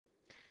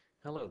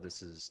Hello,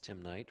 this is Tim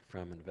Knight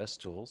from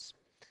InvestTools,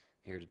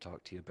 here to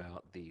talk to you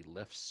about the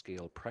left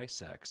scale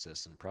price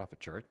axis in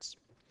ProphetCharts.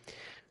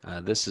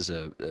 This is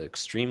an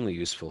extremely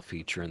useful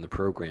feature in the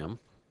program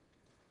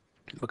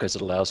because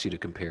it allows you to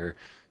compare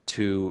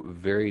two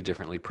very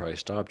differently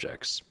priced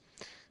objects.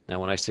 Now,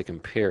 when I say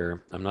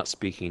compare, I'm not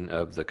speaking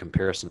of the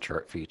comparison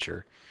chart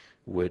feature,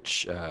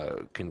 which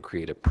can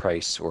create a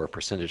price or a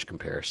percentage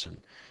comparison.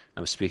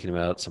 I'm speaking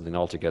about something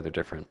altogether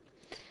different.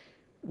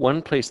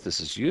 One place this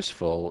is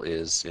useful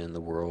is in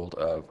the world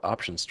of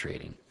options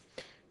trading.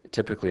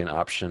 Typically, an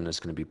option is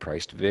going to be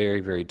priced very,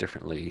 very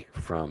differently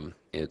from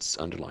its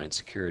underlying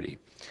security.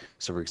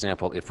 So, for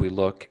example, if we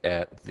look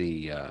at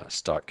the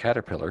stock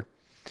Caterpillar,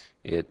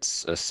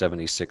 it's a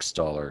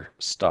 $76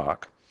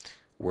 stock,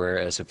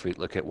 whereas if we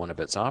look at one of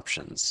its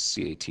options,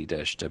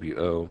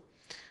 CAT-WO,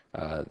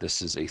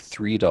 this is a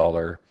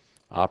 $3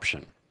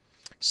 option.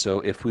 So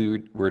if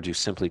we were to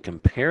simply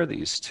compare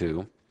these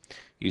two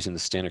using the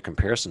standard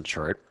comparison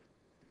chart,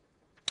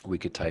 we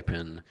could type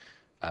in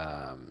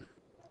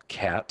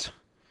CAT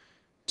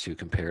to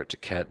compare it to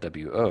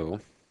CAT-WO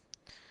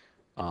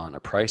on a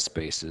price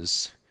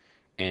basis,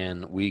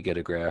 and we get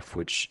a graph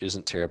which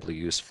isn't terribly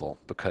useful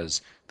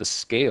because the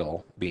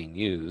scale being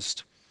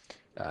used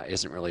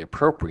isn't really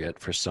appropriate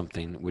for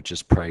something which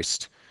is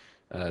priced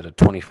at a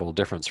 20-fold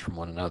difference from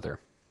one another.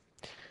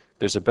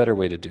 There's a better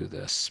way to do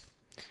this.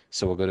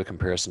 So we'll go to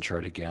comparison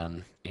chart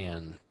again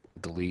and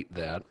delete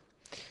that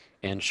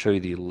and show you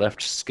the left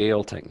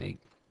scale technique.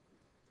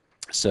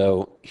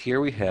 So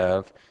here we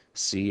have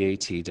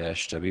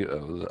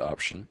CAT-WO, the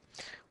option.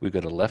 We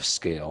go to left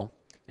scale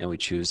and we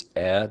choose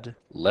add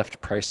left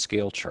price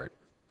scale chart.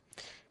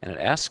 And it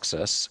asks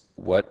us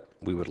what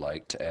we would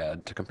like to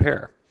add to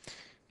compare.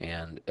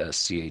 And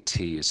CAT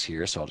is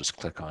here, so I'll just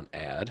click on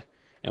add.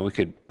 And we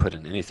could put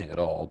in anything at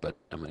all, but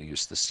I'm going to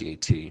use the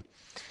CAT.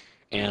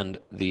 And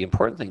the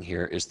important thing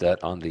here is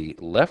that on the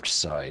left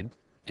side,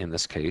 in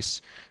this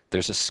case,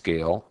 there's a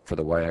scale for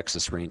the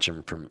y-axis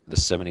ranging from the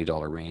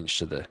 $70 range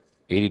to the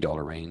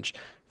 $80 range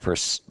for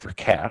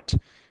CAT.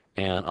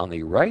 And on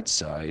the right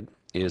side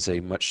is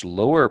a much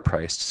lower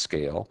priced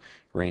scale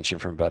ranging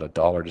from about $1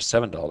 to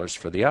 $7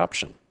 for the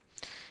option.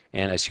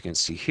 And as you can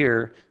see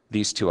here,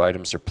 these two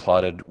items are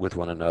plotted with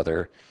one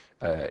another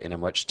in a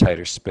much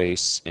tighter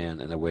space and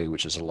in a way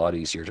which is a lot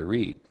easier to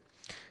read.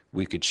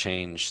 We could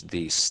change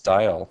the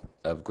style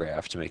of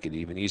graph to make it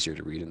even easier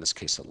to read, in this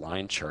case a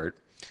line chart.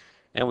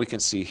 And we can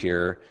see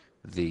here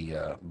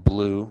the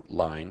blue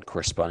line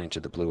corresponding to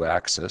the blue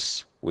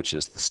axis, which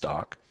is the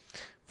stock,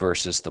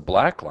 versus the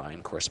black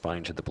line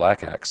corresponding to the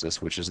black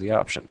axis, which is the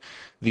option.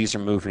 These are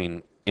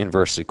moving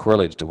inversely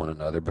correlated to one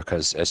another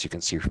because, as you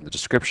can see from the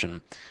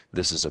description,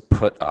 this is a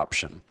put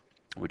option,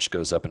 which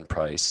goes up in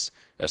price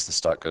as the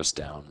stock goes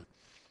down,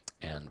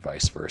 and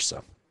vice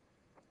versa.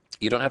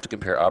 You don't have to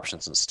compare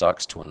options and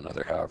stocks to one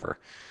another, however.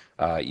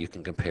 You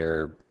can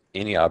compare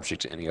any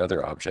object to any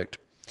other object.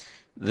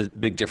 The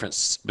big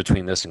difference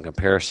between this and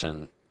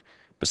comparison,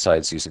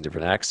 besides using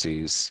different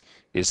axes,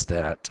 is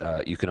that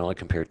you can only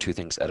compare two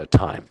things at a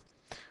time,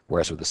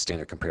 whereas with a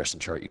standard comparison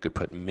chart, you could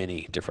put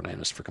many different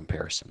items for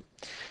comparison.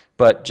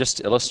 But just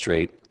to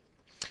illustrate,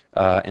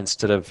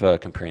 instead of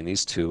comparing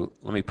these two,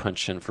 let me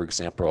punch in, for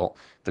example,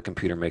 the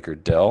computer maker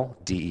Dell,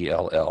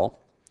 D-E-L-L,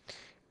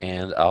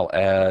 and I'll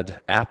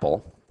add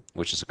Apple,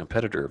 which is a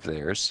competitor of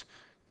theirs,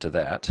 to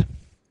that.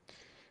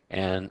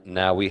 And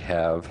now we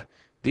have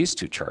these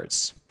two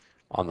charts.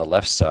 On the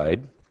left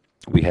side,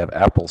 we have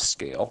Apple's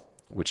scale,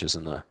 which is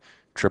in the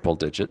triple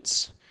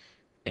digits,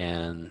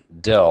 and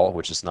Dell,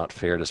 which is not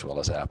fared as well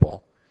as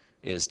Apple,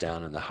 is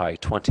down in the high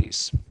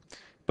 20s.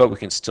 But we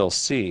can still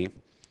see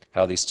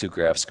how these two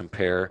graphs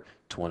compare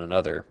to one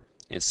another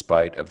in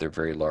spite of their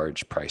very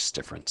large price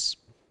difference.